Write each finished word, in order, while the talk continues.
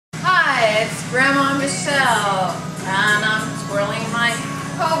It's Grandma Michele, and I'm twirling my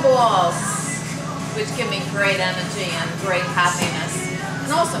co-balls, which give me great energy and great happiness, and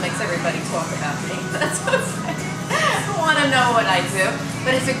also makes everybody talk about me. That's okay. I want to know what I do,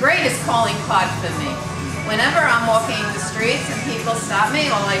 but it's the greatest calling card for me. Whenever I'm walking the streets and people stop me,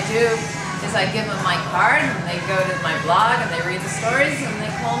 all I do is I give them my card, and they go to my blog, and they read the stories, and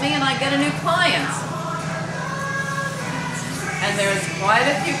they call me, and I get a new client. And there's quite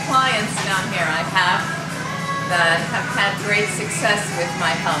a few clients down here I have that have had great success with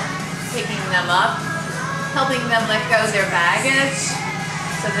my help, picking them up, helping them let go of their baggage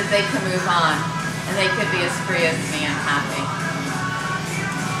so that they can move on and they could be as free as me and happy.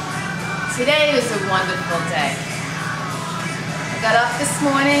 Today was a wonderful day. I got up this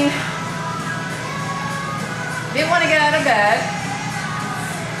morning, didn't want to get out of bed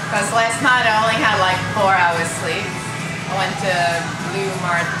because last night I only had like 4 hours sleep. I went to Blue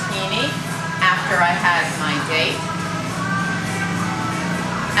Martini after I had my date.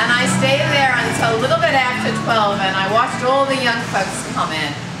 And I stayed there until a little bit after 12, and I watched all the young folks come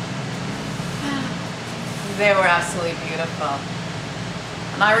in. They were absolutely beautiful.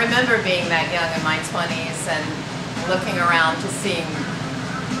 And I remember being that young in my 20s and looking around to see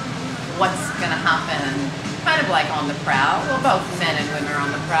what's going to happen, and kind of like on the prowl. Well, both men and women are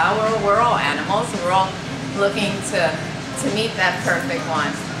on the prowl. We're all animals. We're all looking to meet that perfect one.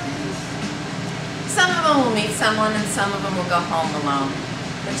 Some of them will meet someone and some of them will go home alone.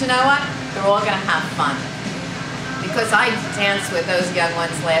 But you know what? They're all going to have fun. Because I danced with those young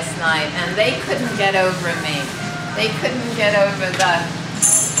ones last night and they couldn't get over me. They couldn't get over the,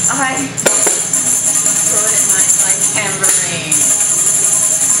 I brought in my tambourine.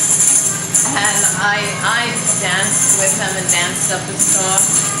 And I danced with them and danced up the stalk.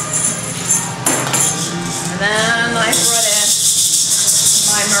 And then I brought in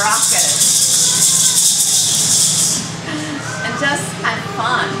my maracas and just had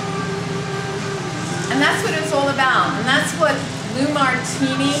fun. And that's what it's all about. And that's what Blue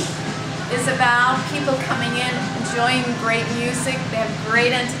Martini is about. People coming in, enjoying great music. They have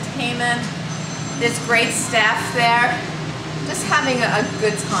great entertainment. There's great staff there. Just having a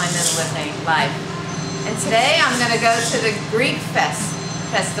good time and living life. And today I'm going to go to the Greek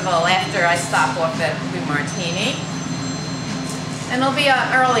Festival after I stop off at Blue Martini. And it'll be an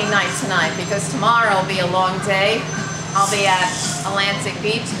early night tonight because tomorrow will be a long day. I'll be at Atlantic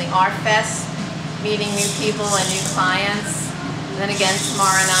Beach in the Art Fest, meeting new people and new clients. And then again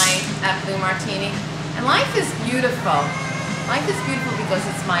tomorrow night at Blue Martini. And life is beautiful. Life is beautiful because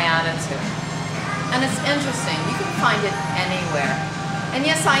it's my attitude. And it's interesting. You can find it anywhere. And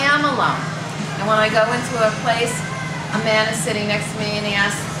yes, I am alone. And when I go into a place, a man is sitting next to me and he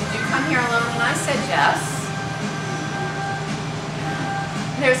asks, "Did you come here alone?" And I said, "Yes."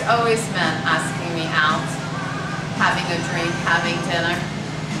 There's always men asking me out, having a drink, having dinner.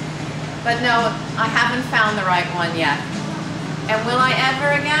 But no, I haven't found the right one yet. And will I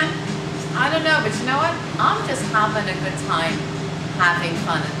ever again? I don't know, but you know what? I'm just having a good time, having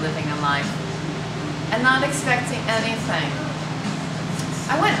fun and living a life, and not expecting anything.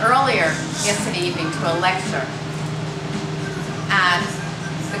 I went earlier yesterday evening to a lecture at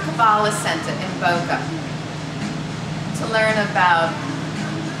the Kabbalah Center in Boca to learn about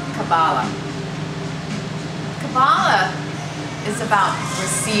Kabbalah. Kabbalah is about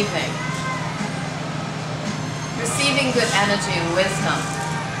receiving good energy and wisdom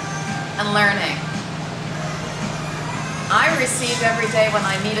and learning. I receive every day when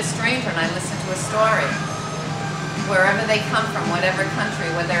I meet a stranger and I listen to a story. Wherever they come from, whatever country,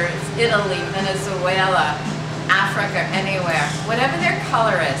 whether it's Italy, Venezuela, Africa, anywhere, whatever their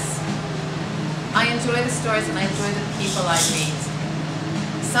color is. I enjoy the stories and I enjoy the people I meet.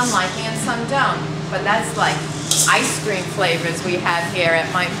 Some like me and some don't, but that's like ice cream flavors we have here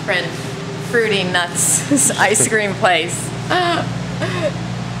at my friend Fruitee Nuts' ice cream place.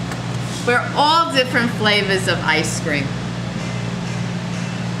 We're all different flavors of ice cream.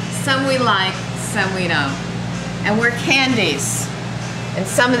 Some we like, some we don't. And we're candies. And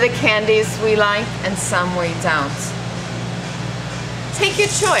some of the candies we like and some we don't. Take your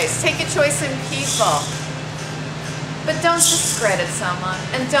choice. Take your choice in people. But don't discredit someone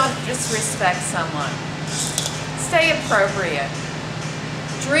and don't disrespect someone. Stay appropriate.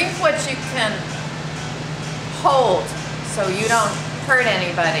 Drink what you can hold so you don't hurt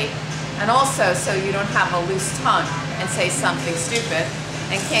anybody. And also so you don't have a loose tongue and say something stupid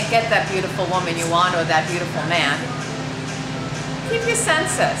and can't get that beautiful woman you want or that beautiful man. Keep your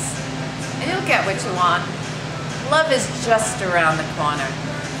senses and you'll get what you want. Love is just around the corner.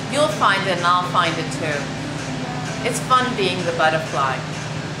 You'll find it and I'll find it too. It's fun being the butterfly.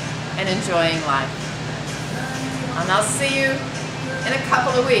 and enjoying life. And I'll see you in a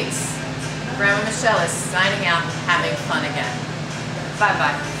couple of weeks. Grandma Michele is signing out and having fun again.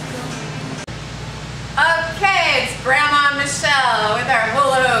 Bye-bye. Okay, it's Grandma Michele with our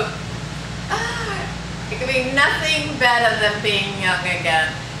hula hoop. It could be nothing better than being young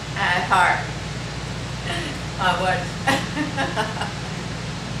again at heart. I would.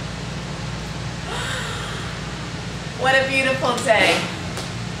 What a beautiful day.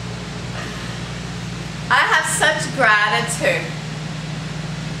 I have such gratitude,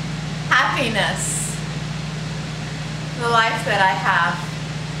 happiness, the life that I have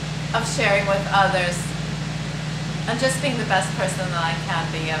of sharing with others and just being the best person that I can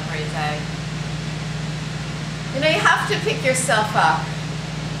be every day. You know, you have to pick yourself up.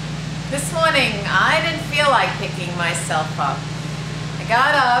 This morning, I didn't feel like picking myself up. I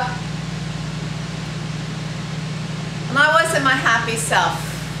got up, and I wasn't my happy self.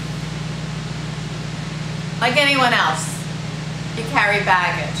 Like anyone else, you carry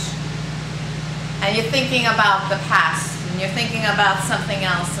baggage. And you're thinking about the past, and you're thinking about something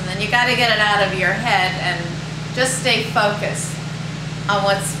else, and then you got to get it out of your head and just stay focused on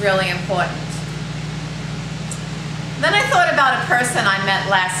what's really important. Then I thought about a person I met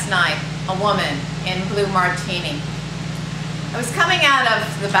last night, a woman in blue martini. I was coming out of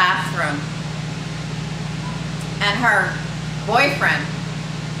the bathroom, and her boyfriend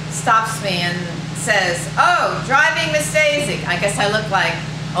stops me and says, "Oh, driving Miss Daisy." I guess I look like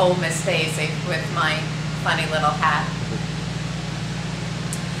old Miss Daisy with my funny little hat.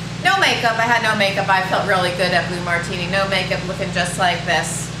 No makeup, I had no makeup. I felt really good at blue martini. No makeup, looking just like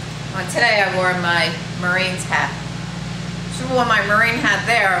this. Well, today I wore my Marine's hat. She wore my Marine hat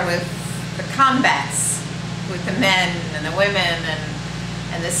there with the combats, with the men and the women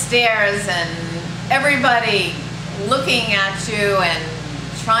and the stares and everybody looking at you and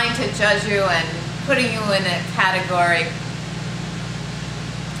trying to judge you and putting you in a category.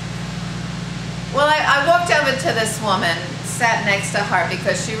 Well, I walked over to this woman, sat next to her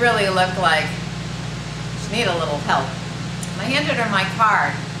because she really looked like she needed a little help. I handed her my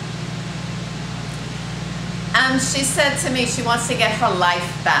card. And she said to me she wants to get her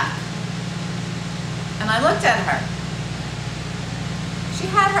life back. And I looked at her. She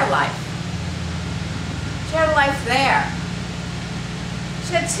had her life. She had a life there.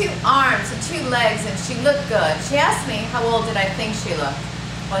 She had 2 arms and 2 legs and she looked good. She asked me how old did I think she looked.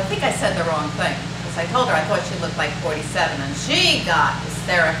 Well, I think I said the wrong thing. Because I told her I thought she looked like 47 and she got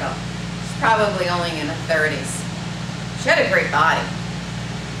hysterical. She's probably only in her 30s. She had a great body.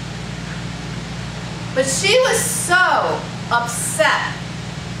 But she was so upset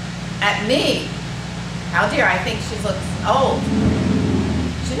at me. How dare I think she looks old.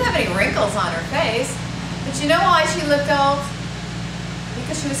 She didn't have any wrinkles on her face. But you know why she looked old?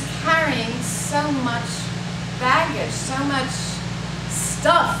 Because she was carrying so much baggage, so much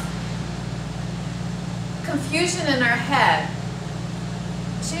stuff. Confusion in her head.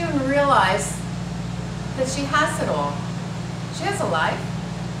 She didn't realize that she has it all. She has a life.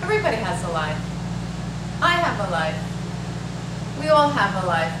 Everybody has a life. I have a life. We all have a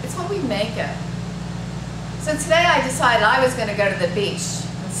life. It's what we make it. So today I decided I was going to go to the beach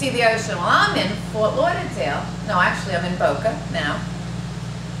and see the ocean. Well, I'm in Fort Lauderdale. No, actually I'm in Boca now.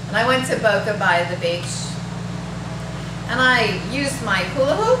 And I went to Boca by the beach. And I used my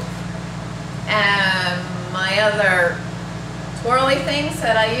hula hoop and my other twirly things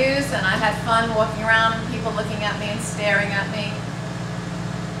that I use. And I had fun walking around and people looking at me and staring at me.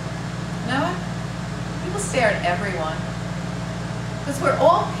 You know what? People stare at everyone. Because we're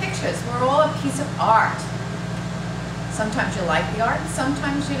all pictures. We're all a piece of art. Sometimes you like the art, and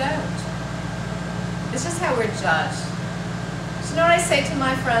sometimes you don't. It's just how we're judged. So you know what I say to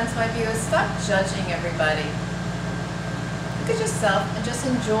my friends, my viewers? Stop judging everybody. Look at yourself and just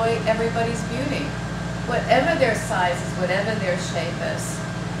enjoy everybody's beauty. Whatever their size is, whatever their shape is.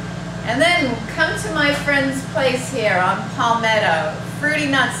 And then come to my friend's place here on Palmetto, Fruity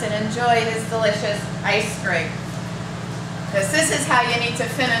Nuts, and enjoy his delicious ice cream. Because this is how you need to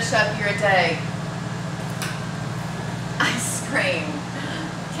finish up your day. Ice cream,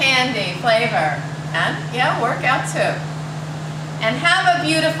 candy, flavor, and yeah, workout too. And have a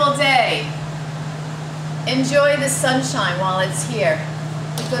beautiful day. Enjoy the sunshine while it's here.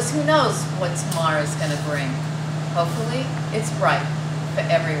 Because who knows what tomorrow is going to bring. Hopefully, it's bright for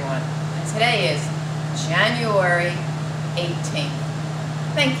everyone. And today is January 18th.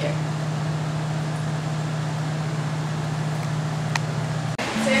 Thank you.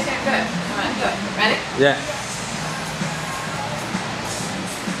 Say again, good. Come on, good. Ready? Yeah.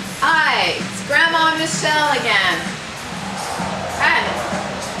 Hi, it's Grandma Michele again. And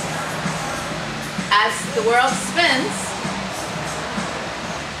as the world spins,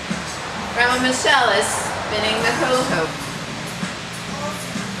 Grandma Michele is spinning the hula hoop.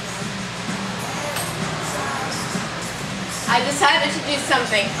 I decided to do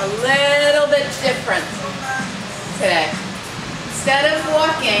something a little bit different today. Instead of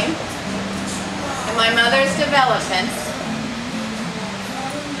walking in my mother's development,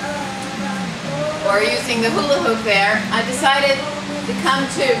 or using the hula hoop there, I decided to come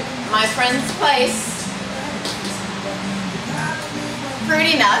to my friend's place,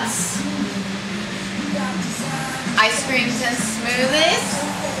 Fruitee nuts, ice creams and smoothies,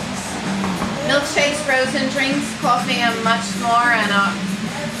 milkshakes, frozen drinks, coffee, and much more, and a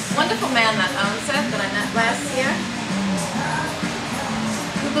wonderful man that owns it that I met last year,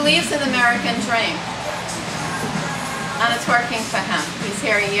 who believes in the American dream, and it's working for him. He's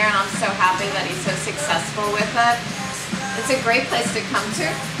here a year, and I'm so happy that he's so successful with it. It's a great place to come to.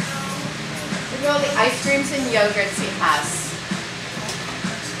 Look at all the ice creams and yogurts he has.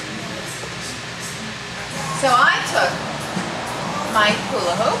 So I took my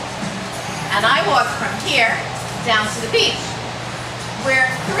hula hoop, and I walked from here down to the beach. We're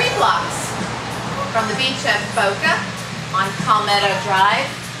 3 blocks from the beach at Boca on Palmetto Drive.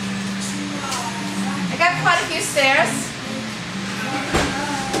 I got quite a few stairs.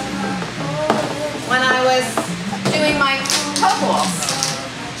 When I was doing my toe walks,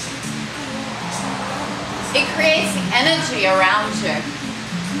 it creates the energy around you.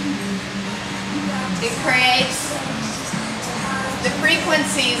 It creates the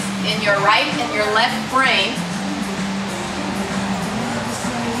frequencies in your right and your left brain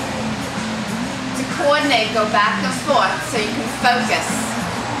to coordinate, go back and forth so you can focus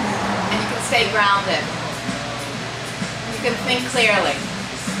and you can stay grounded. You can think clearly.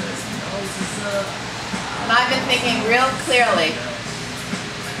 And I've been thinking real clearly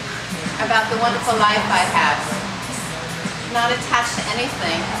about the wonderful life I have. Not attached to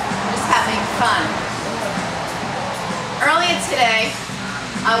anything, just having fun. Earlier today,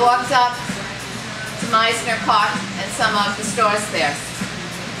 I walked up to Meisner Park and some of the stores there.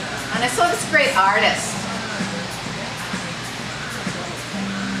 And I saw this great artist.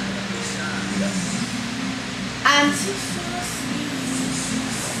 And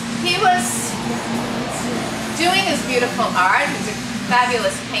he was doing his beautiful art. He's a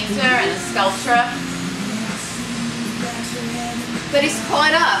fabulous painter and a sculptor. But he's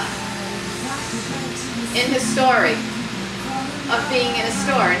caught up in his story of being in a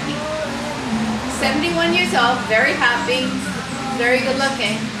store. And he's 71 years old, very happy, very good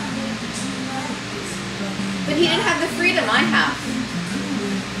looking. But he didn't have the freedom I have.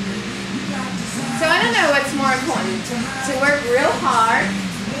 So I don't know what's more important, to work real hard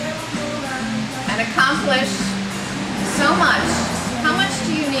and accomplish so much. How much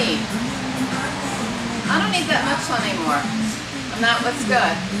do you need? I don't need that much anymore. And that was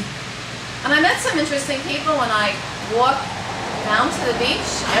good. And I met some interesting people when I walked down to the beach.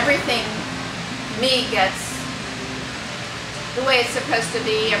 Everything, me, gets the way it's supposed to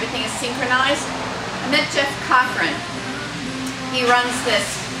be. Everything is synchronized. I met Jeff Cochran. He runs this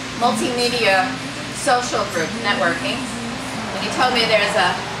multimedia social group, networking. And he told me there's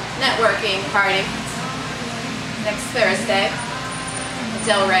a networking party next Thursday in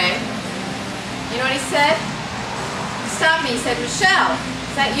Del Rey. You know what he said? He stopped me. He said, "Michele,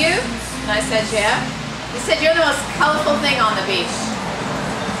 is that you?" And I said, "Yeah." He said, "You're the most colorful thing on the beach."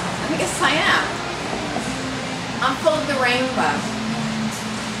 I guess I am. I'm full of the rainbow.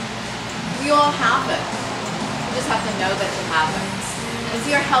 We all have it. You just have to know that you have it. And if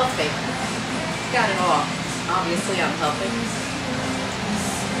you're healthy, you've got it all. Obviously, I'm healthy.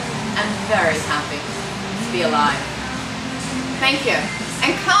 I'm very happy to be alive. Thank you.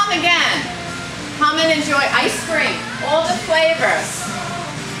 And come again. Come and enjoy ice cream. All the flavors.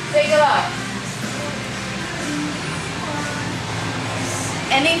 Take a look.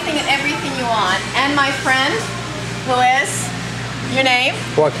 Anything and everything you want. And my friend, who is your name?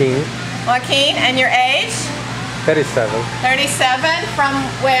 Joaquin. Joaquin, and your age? 37. 37. From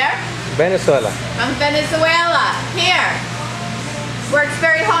where? Venezuela. From Venezuela. Here. Works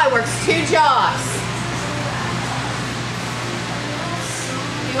very hard. Works 2 jobs.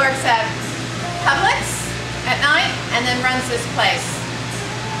 He works at Publix at night and then runs this place.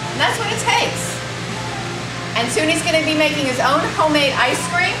 And that's what it takes. And soon he's going to be making his own homemade ice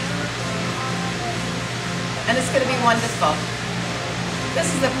cream. And it's going to be wonderful.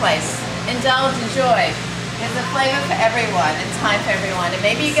 This is the place. Indulge, enjoy. There's a flavor for everyone and time for everyone. And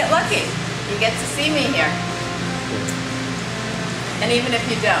maybe you get lucky. You get to see me here. And even if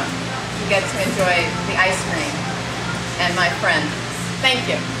you don't, you get to enjoy the ice cream and my friend. Thank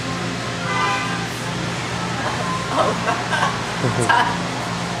you. 12.